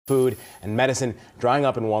food and medicine drying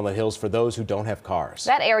up in Walnut Hills for those who don't have cars.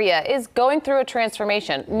 That area is going through a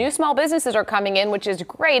transformation. New small businesses are coming in, which is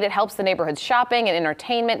great. It helps the neighborhood's shopping and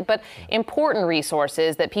entertainment, but important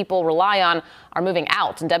resources that people rely on are moving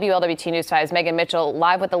out. And WLWT News 5's Megan Mitchell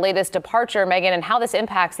live with the latest departure, Megan, and how this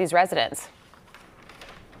impacts these residents.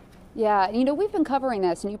 Yeah, we've been covering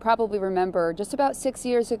this, and you probably remember just about 6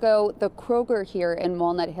 years ago, the Kroger here in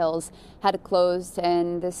Walnut Hills had closed,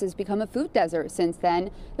 and this has become a food desert since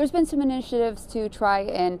then. There's been some initiatives to try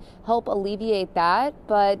and help alleviate that,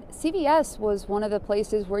 but CVS was one of the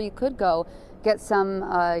places where you could go get some,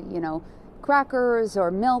 crackers or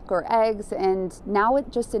milk or eggs, and now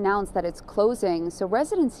it just announced that it's closing. So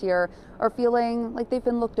residents here are feeling like they've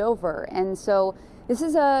been looked over, and so this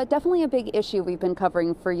is definitely a big issue we've been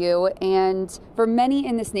covering for you, and for many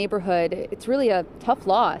in this neighborhood, it's really a tough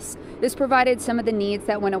loss. This provided some of the needs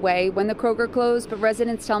that went away when the Kroger closed, but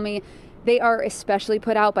residents tell me they are especially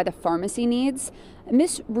put out by the pharmacy needs.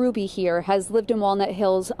 Miss Ruby here has lived in Walnut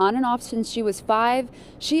Hills on and off since she was 5.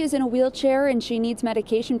 She is in a wheelchair and she needs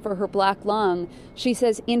medication for her black lung. She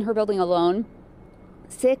says in her building alone,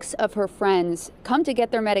 6 of her friends come to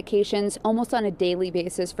get their medications almost on a daily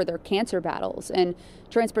basis for their cancer battles, and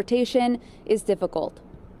transportation is difficult.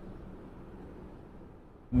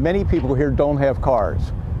 Many people here don't have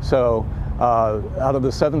cars. So out of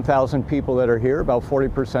the 7,000 people that are here, about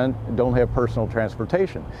 40% don't have personal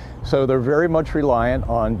transportation. So they're very much reliant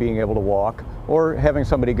on being able to walk or having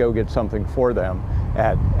somebody go get something for them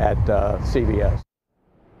at CVS.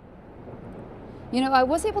 I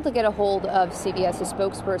was able to get a hold of CVS's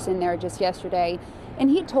spokesperson there just yesterday, and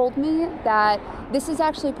he told me that this is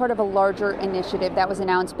actually part of a larger initiative that was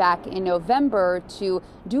announced back in November to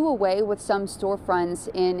do away with some storefronts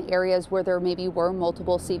in areas where there maybe were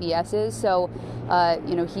multiple CVS's. So,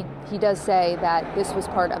 he does say that this was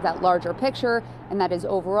part of that larger picture, and that is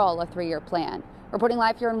overall a 3-year plan. Reporting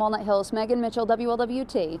live here in Walnut Hills, Megan Mitchell,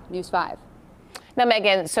 WLWT News 5. Now,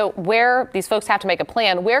 Megan, so where these folks have to make a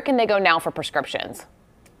plan, where can they go now for prescriptions?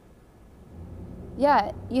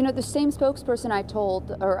 Yeah, the same spokesperson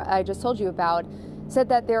I just told you about said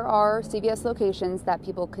that there are CVS locations that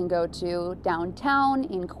people can go to downtown,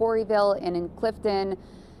 in Corryville, and in Clifton.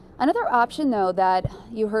 Another option, though, that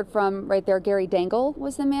you heard from right there, Gary Dangle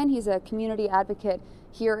was the man. He's a community advocate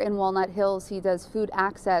here in Walnut Hills. He does food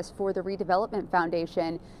access for the Redevelopment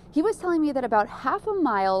Foundation. He was telling me that about half a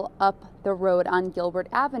mile up the road on Gilbert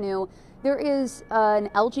Avenue, there is an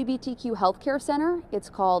LGBTQ healthcare center. It's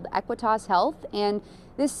called Equitas Health, and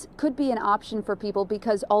this could be an option for people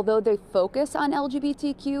because although they focus on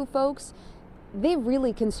LGBTQ folks, they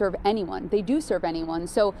really can serve anyone. They do serve anyone.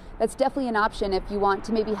 So that's definitely an option if you want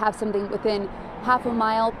to maybe have something within half a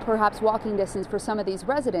mile, perhaps walking distance for some of these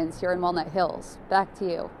residents here in Walnut Hills. Back to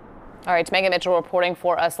you. All right, Megan Mitchell reporting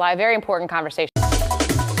for us live. Very important conversation.